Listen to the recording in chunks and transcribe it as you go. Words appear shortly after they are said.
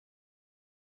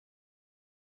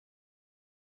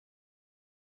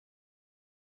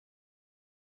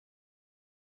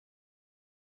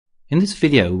In this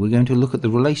video we're going to look at the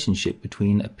relationship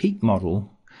between a peak model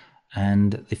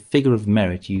and the figure of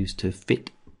merit used to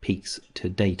fit peaks to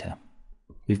data.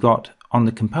 We've got on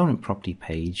the component property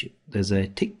page there's a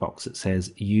tick box that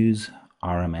says use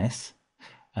RMS,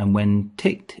 and when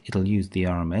ticked it'll use the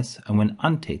RMS, and when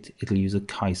unticked it'll use a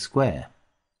Chi Square.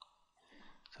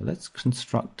 So let's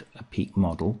construct a peak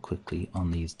model quickly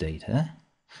on these data.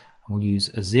 We'll use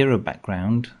a zero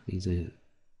background. These are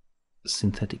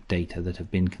synthetic data that have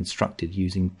been constructed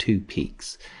using two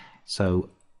peaks.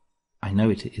 So I know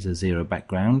it is a zero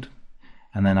background,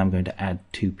 and then I'm going to add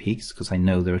two peaks because I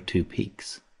know there are two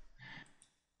peaks.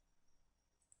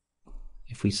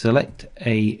 If we select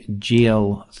a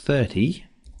GL30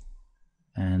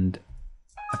 and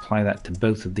apply that to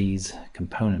both of these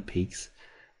component peaks,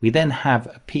 we then have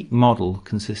a peak model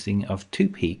consisting of two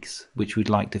peaks which we'd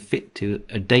like to fit to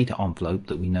a data envelope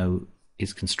that we know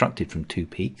is constructed from two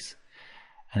peaks.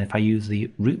 And if I use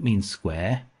the root mean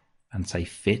square and say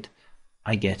fit,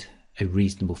 I get a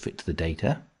reasonable fit to the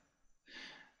data.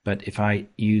 But if I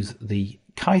use the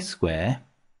Chi Square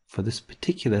for this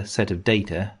particular set of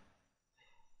data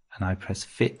and I press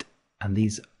fit and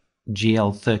these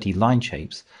GL30 line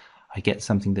shapes, I get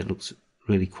something that looks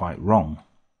really quite wrong.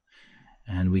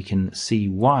 And we can see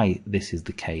why this is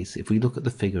the case if we look at the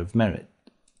figure of merit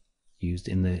used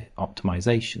in the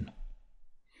optimization.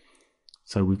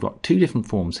 So we've got two different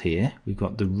forms here. We've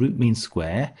got the root mean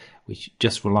square, which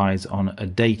just relies on a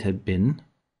data bin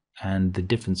and the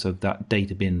difference of that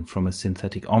data bin from a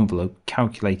synthetic envelope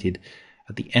calculated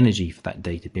at the energy for that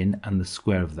data bin and the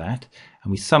square of that.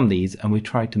 And we sum these and we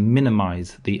try to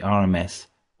minimize the RMS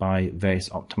by various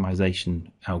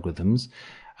optimization algorithms.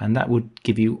 And that would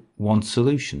give you one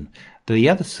solution. The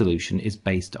other solution is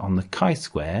based on the Chi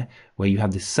Square, where you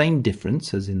have the same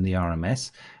difference as in the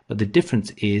RMS, but the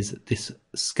difference is this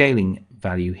scaling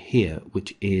value here,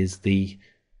 which is the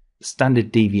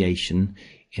standard deviation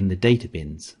in the data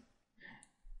bins.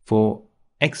 For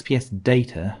XPS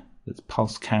data that's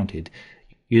pulse counted,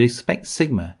 you'd expect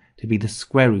sigma to be the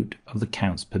square root of the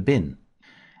counts per bin.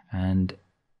 And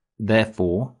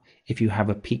therefore, if you have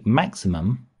a peak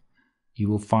maximum, you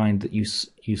will find that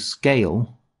you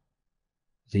scale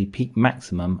the peak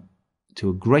maximum to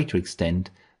a greater extent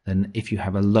than if you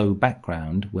have a low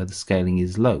background where the scaling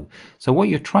is low. So what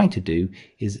you're trying to do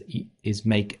is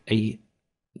make a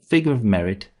figure of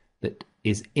merit that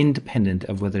is independent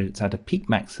of whether it's at a peak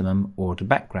maximum or at a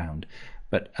background.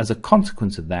 But as a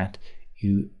consequence of that,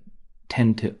 you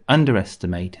tend to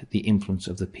underestimate the influence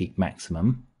of the peak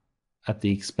maximum at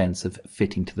the expense of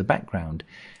fitting to the background.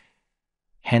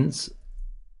 Hence,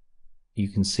 you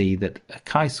can see that a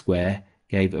Chi Square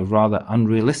gave a rather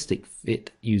unrealistic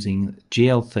fit using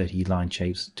GL30 line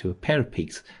shapes to a pair of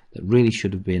peaks that really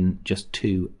should have been just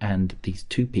two, and these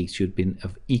two peaks should have been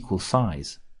of equal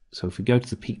size. So if we go to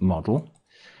the peak model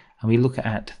and we look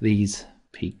at these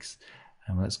peaks,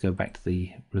 and let's go back to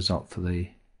the result for the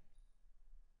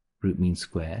root mean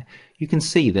square, you can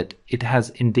see that it has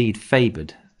indeed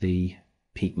favored the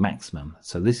peak maximum.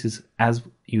 So this is as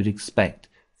you'd expect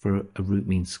for a root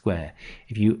mean square.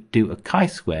 If you do a Chi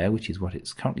Square, which is what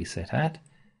it's currently set at,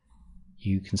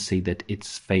 you can see that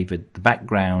it's favored the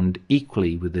background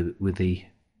equally with the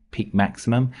peak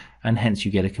maximum, and hence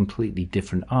you get a completely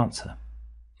different answer.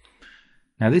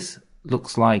 Now this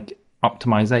looks like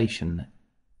optimization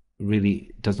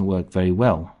really doesn't work very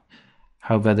well.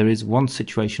 However, there is one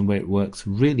situation where it works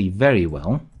really very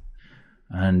well,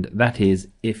 and that is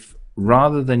if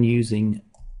rather than using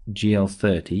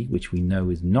GL30, which we know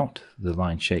is not the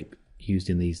line shape used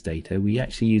in these data, we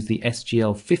actually use the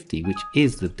SGL50, which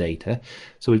is the data.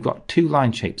 So we've got two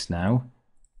line shapes now.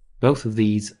 Both of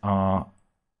these are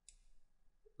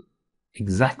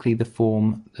exactly the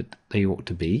form that they ought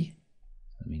to be.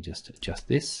 Let me just adjust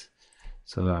this.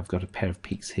 So I've got a pair of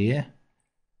peaks here.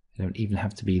 They don't even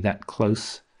have to be that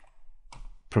close,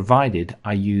 provided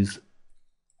I use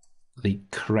the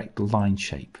correct line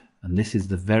shape. And this is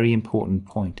the very important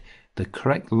point. The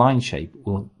correct line shape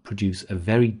will produce a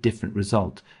very different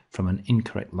result from an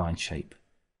incorrect line shape,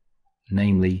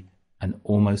 namely an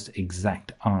almost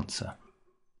exact answer.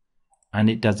 And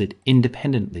it does it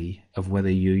independently of whether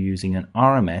you're using an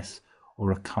RMS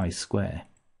or a Chi Square.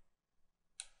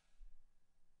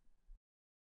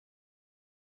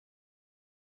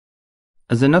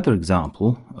 As another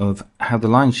example of how the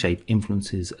line shape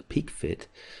influences a peak fit,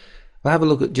 we'll have a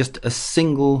look at just a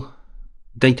single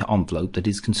data envelope that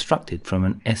is constructed from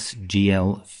an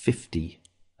SGL50.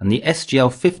 And the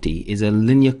SGL50 is a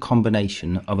linear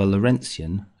combination of a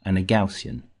Lorentzian and a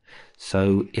Gaussian.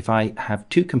 So if I have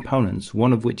two components,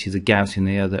 one of which is a Gaussian and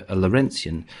the other a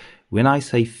Lorentzian, When I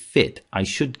say fit, I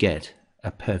should get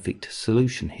a perfect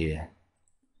solution here.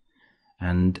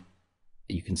 And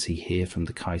you can see here from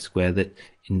the chi-square that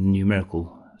in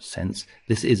numerical sense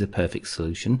this is a perfect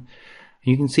solution.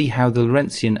 You can see how the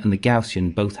Lorentzian and the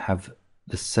Gaussian both have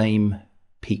the same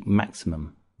peak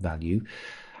maximum value.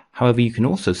 However, you can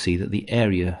also see that the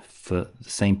area for the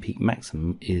same peak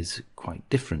maximum is quite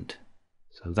different.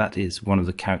 So that is one of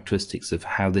the characteristics of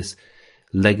how this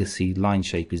legacy line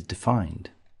shape is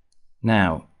defined.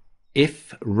 Now,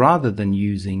 if rather than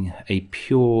using a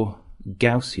pure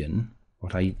Gaussian,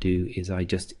 what I do is I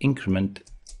just increment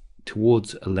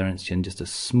towards a Lorentzian just a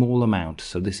small amount.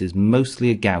 So this is mostly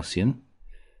a Gaussian,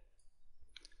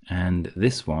 and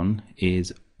this one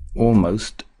is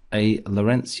almost a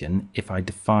Lorentzian if I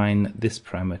define this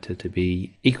parameter to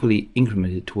be equally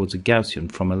incremented towards a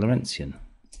Gaussian from a Lorentzian.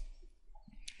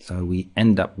 So we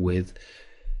end up with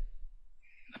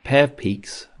a pair of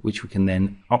peaks which we can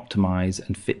then optimize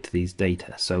and fit to these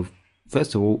data. So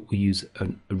first of all, we use a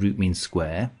root mean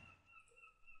square,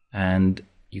 and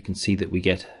you can see that we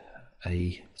get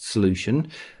a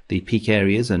solution. The peak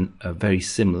areas are very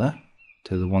similar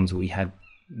to the ones that we had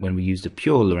when we used a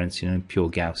pure Lorentzian and pure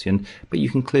Gaussian, but you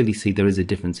can clearly see there is a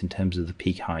difference in terms of the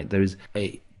peak height. There is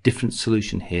a different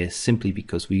solution here simply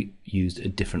because we used a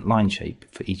different line shape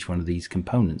for each one of these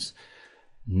components.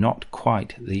 Not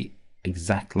quite the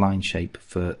exact line shape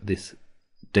for this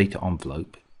data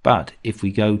envelope, but if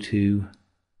we go to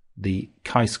the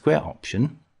chi-square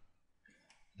option,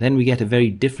 then we get a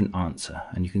very different answer,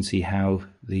 and you can see how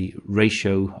the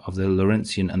ratio of the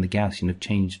Lorentzian and the Gaussian have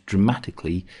changed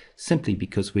dramatically simply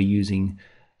because we're using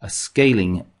a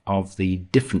scaling of the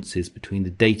differences between the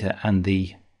data and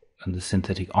the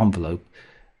synthetic envelope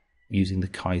using the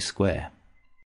chi-square.